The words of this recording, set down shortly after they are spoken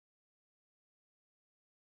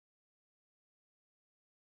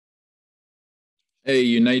Hey,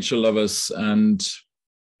 you nature lovers and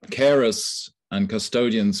carers and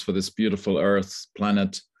custodians for this beautiful Earth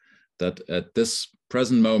planet that at this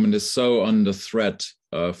present moment is so under threat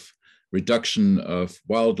of reduction of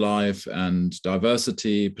wildlife and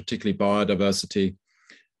diversity, particularly biodiversity.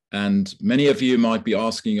 And many of you might be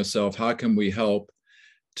asking yourself, how can we help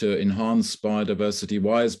to enhance biodiversity?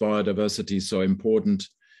 Why is biodiversity so important?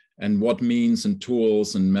 And what means and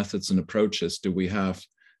tools and methods and approaches do we have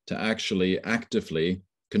to actually actively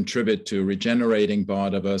contribute to regenerating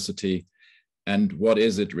biodiversity, and what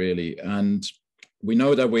is it really? And we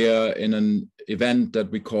know that we are in an event that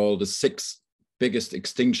we call the sixth biggest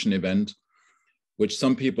extinction event, which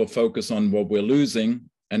some people focus on what we're losing,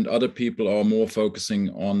 and other people are more focusing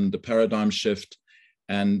on the paradigm shift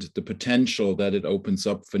and the potential that it opens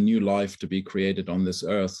up for new life to be created on this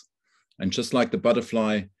earth. And just like the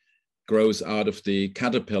butterfly grows out of the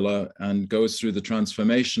caterpillar and goes through the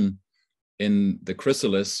transformation in the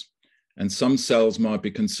chrysalis, and some cells might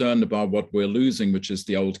be concerned about what we're losing, which is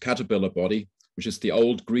the old caterpillar body, which is the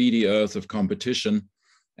old greedy earth of competition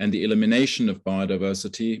and the elimination of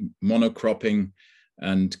biodiversity, monocropping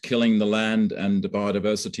and killing the land and the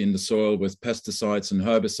biodiversity in the soil with pesticides and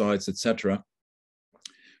herbicides, etc.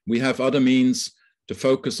 We have other means to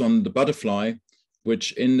focus on the butterfly,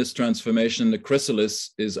 which in this transformation, the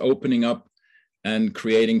chrysalis is opening up and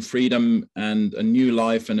creating freedom and a new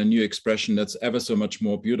life and a new expression that's ever so much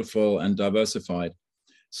more beautiful and diversified.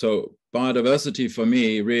 So biodiversity for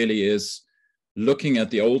me really is looking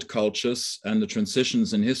at the old cultures and the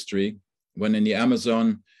transitions in history, when in the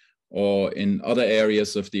Amazon or in other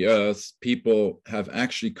areas of the earth, people have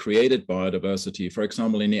actually created biodiversity. For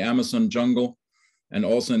example, in the Amazon jungle and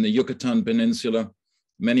also in the Yucatan Peninsula,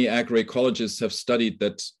 many agroecologists have studied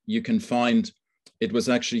that you can find it was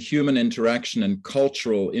actually human interaction and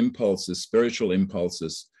cultural impulses, spiritual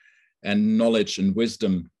impulses, and knowledge and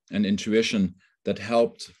wisdom and intuition that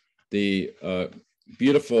helped the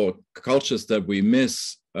beautiful cultures that we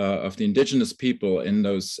miss of the indigenous people in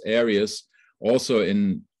those areas, also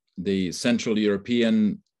in the Central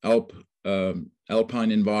European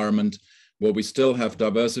alpine environment, where we still have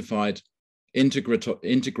diversified,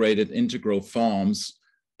 integrated, integral farms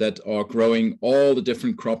that are growing all the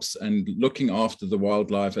different crops and looking after the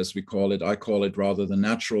wildlife, as we call it. I call it rather the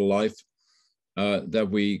natural life that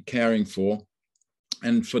we're caring for.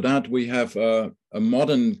 And for that, we have a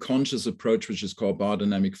modern conscious approach, which is called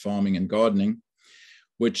biodynamic farming and gardening,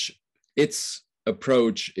 which its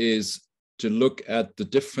approach is to look at the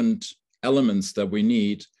different elements that we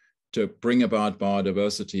need to bring about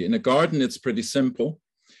biodiversity. In a garden, it's pretty simple.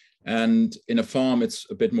 And in a farm, it's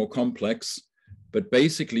a bit more complex. But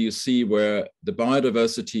basically, you see where the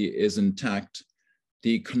biodiversity is intact,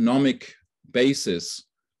 the economic basis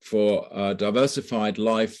for diversified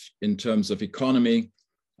life in terms of economy,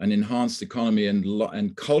 an enhanced economy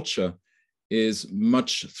and culture is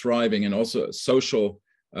much thriving, and also social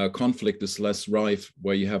conflict is less rife,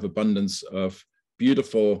 where you have abundance of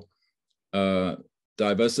beautiful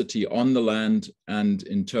diversity on the land and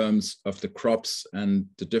in terms of the crops and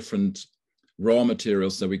the different raw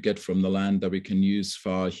materials that we get from the land that we can use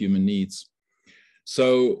for our human needs.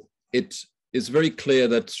 So it is very clear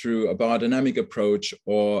that through a biodynamic approach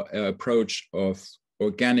or an approach of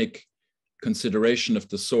organic consideration of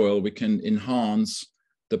the soil, we can enhance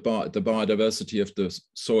the biodiversity of the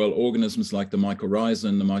soil organisms like the mycorrhiza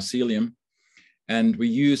and the mycelium. And we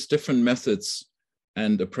use different methods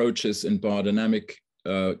and approaches in biodynamic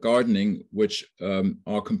gardening, which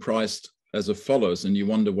are comprised as follows, and you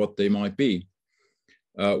wonder what they might be.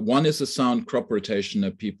 One is a sound crop rotation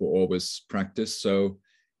that people always practice. So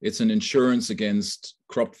it's an insurance against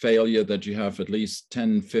crop failure that you have at least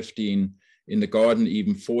 10, 15 in the garden,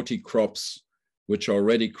 even 40 crops, which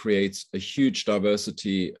already creates a huge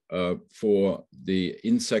diversity for the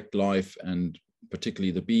insect life, and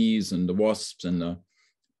particularly the bees and the wasps and the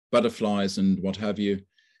butterflies and what have you,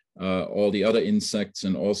 all the other insects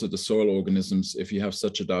and also the soil organisms, if you have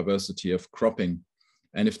such a diversity of cropping.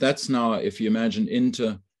 And if that's now, if you imagine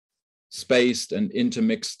interspaced and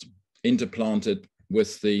intermixed, interplanted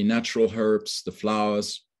with the natural herbs, the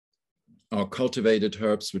flowers, or cultivated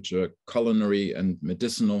herbs, which are culinary and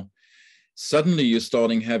medicinal, suddenly you're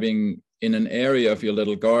starting having in an area of your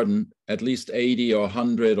little garden at least 80 or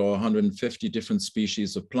 100 or 150 different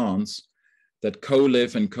species of plants that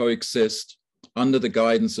co-live and coexist under the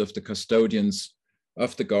guidance of the custodians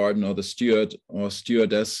of the garden, or the steward or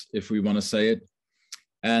stewardess, if we want to say it.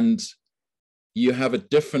 And you have a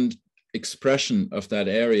different expression of that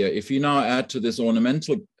area. If you now add to this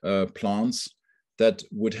ornamental plants that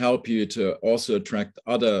would help you to also attract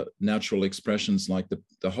other natural expressions, like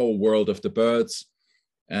the whole world of the birds,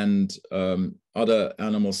 and other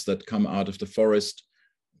animals that come out of the forest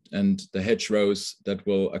and the hedgerows that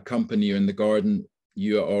will accompany you in the garden,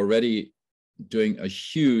 you are already doing a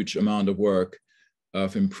huge amount of work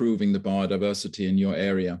of improving the biodiversity in your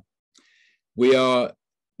area. We are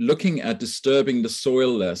looking at disturbing the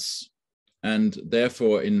soil less and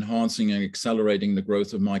therefore enhancing and accelerating the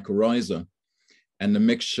growth of mycorrhiza and the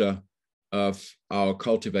mixture of our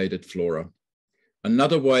cultivated flora.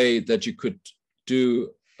 Another way that you could do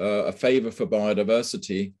a favor for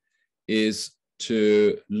biodiversity is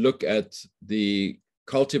to look at the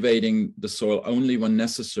cultivating the soil only when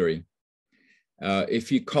necessary.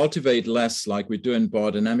 If you cultivate less, like we do in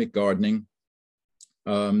biodynamic gardening,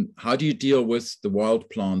 how do you deal with the wild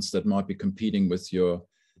plants that might be competing with your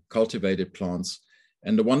cultivated plants?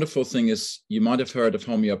 And the wonderful thing is, you might have heard of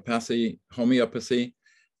homeopathy,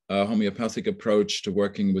 a homeopathic approach to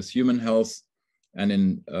working with human health, and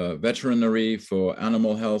in veterinary for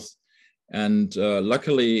animal health. And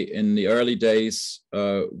luckily, in the early days,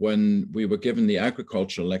 when we were given the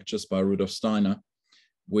agricultural lectures by Rudolf Steiner,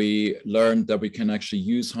 we learned that we can actually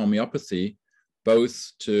use homeopathy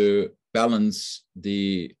both to balance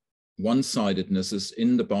the one-sidednesses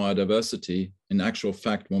in the biodiversity. In actual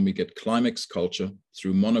fact, when we get climax culture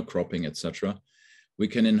through monocropping, etc., we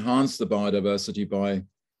can enhance the biodiversity by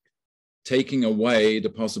taking away the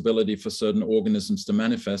possibility for certain organisms to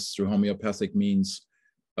manifest through homeopathic means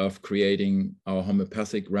of creating our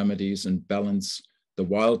homeopathic remedies and balance the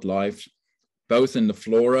wildlife, both in the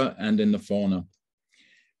flora and in the fauna.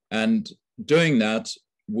 And doing that,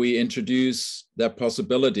 we introduce that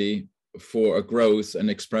possibility for a growth and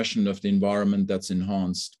expression of the environment that's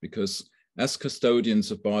enhanced, because as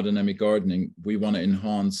custodians of biodynamic gardening, we want to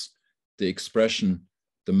enhance the expression,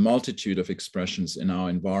 the multitude of expressions in our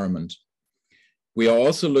environment. We are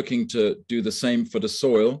also looking to do the same for the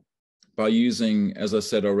soil by using, as I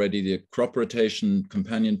said already, the crop rotation,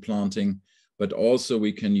 companion planting, but also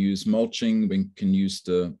we can use mulching, we can use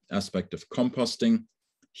the aspect of composting,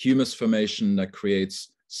 humus formation that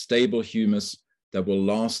creates stable humus that will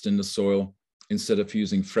last in the soil, instead of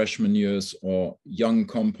using fresh manures or young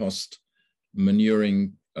compost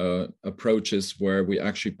manuring approaches where we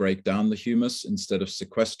actually break down the humus instead of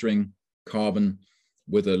sequestering carbon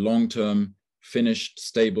with a long-term finished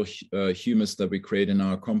stable humus that we create in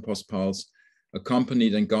our compost piles,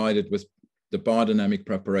 accompanied and guided with the biodynamic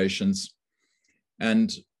preparations.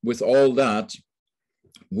 And with all that,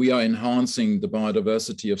 we are enhancing the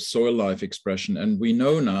biodiversity of soil life expression. And we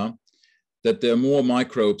know now that there are more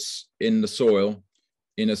microbes in the soil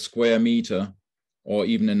in a square meter or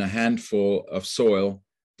even in a handful of soil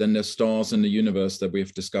than the stars in the universe that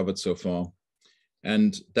we've discovered so far.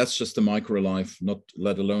 And that's just the micro life, not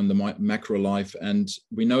let alone the macro life. And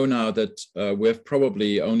we know now that we've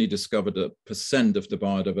probably only discovered 1% of the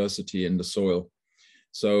biodiversity in the soil.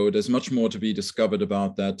 So there's much more to be discovered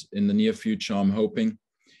about that in the near future, I'm hoping.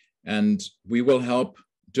 And we will help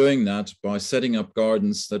doing that by setting up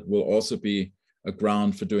gardens that will also be a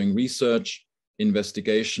ground for doing research,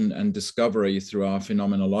 investigation, and discovery through our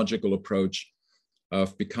phenomenological approach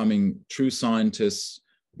of becoming true scientists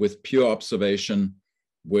with pure observation,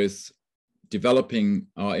 with developing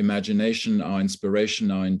our imagination, our inspiration,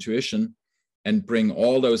 our intuition, and bring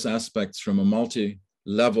all those aspects from a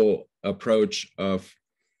multi-level approach of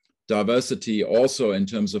diversity also in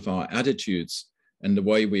terms of our attitudes and the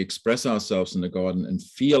way we express ourselves in the garden and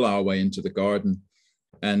feel our way into the garden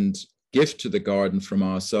and give to the garden from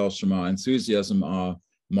ourselves, from our enthusiasm, our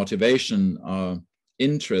motivation, our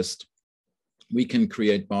interest. We can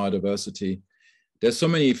create biodiversity. There's so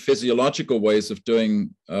many physiological ways of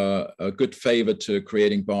doing a good favor to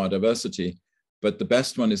creating biodiversity, but the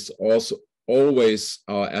best one is also always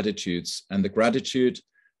our attitudes and the gratitude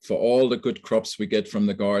for all the good crops we get from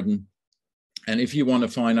the garden. And if you want to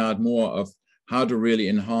find out more of how to really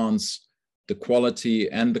enhance the quality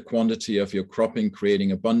and the quantity of your cropping,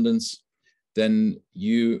 creating abundance, then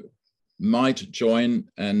you might join,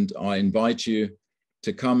 and I invite you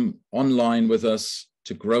to come online with us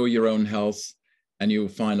to grow your own health, and you'll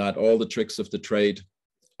find out all the tricks of the trade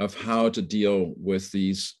of how to deal with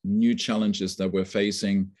these new challenges that we're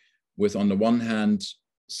facing with, on the one hand,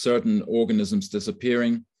 certain organisms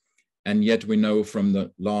disappearing, and yet we know from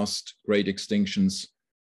the last great extinctions,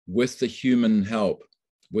 with the human help,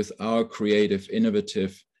 with our creative,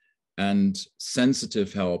 innovative, and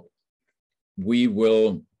sensitive help, we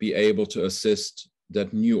will be able to assist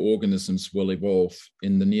that new organisms will evolve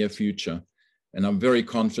in the near future. And I'm very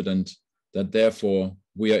confident that therefore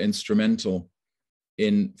we are instrumental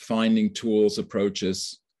in finding tools,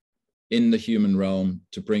 approaches in the human realm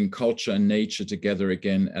to bring culture and nature together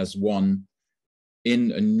again as one,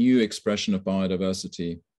 in a new expression of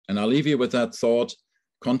biodiversity. And I'll leave you with that thought,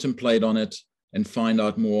 contemplate on it, and find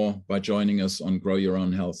out more by joining us on Grow Your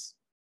Own Health.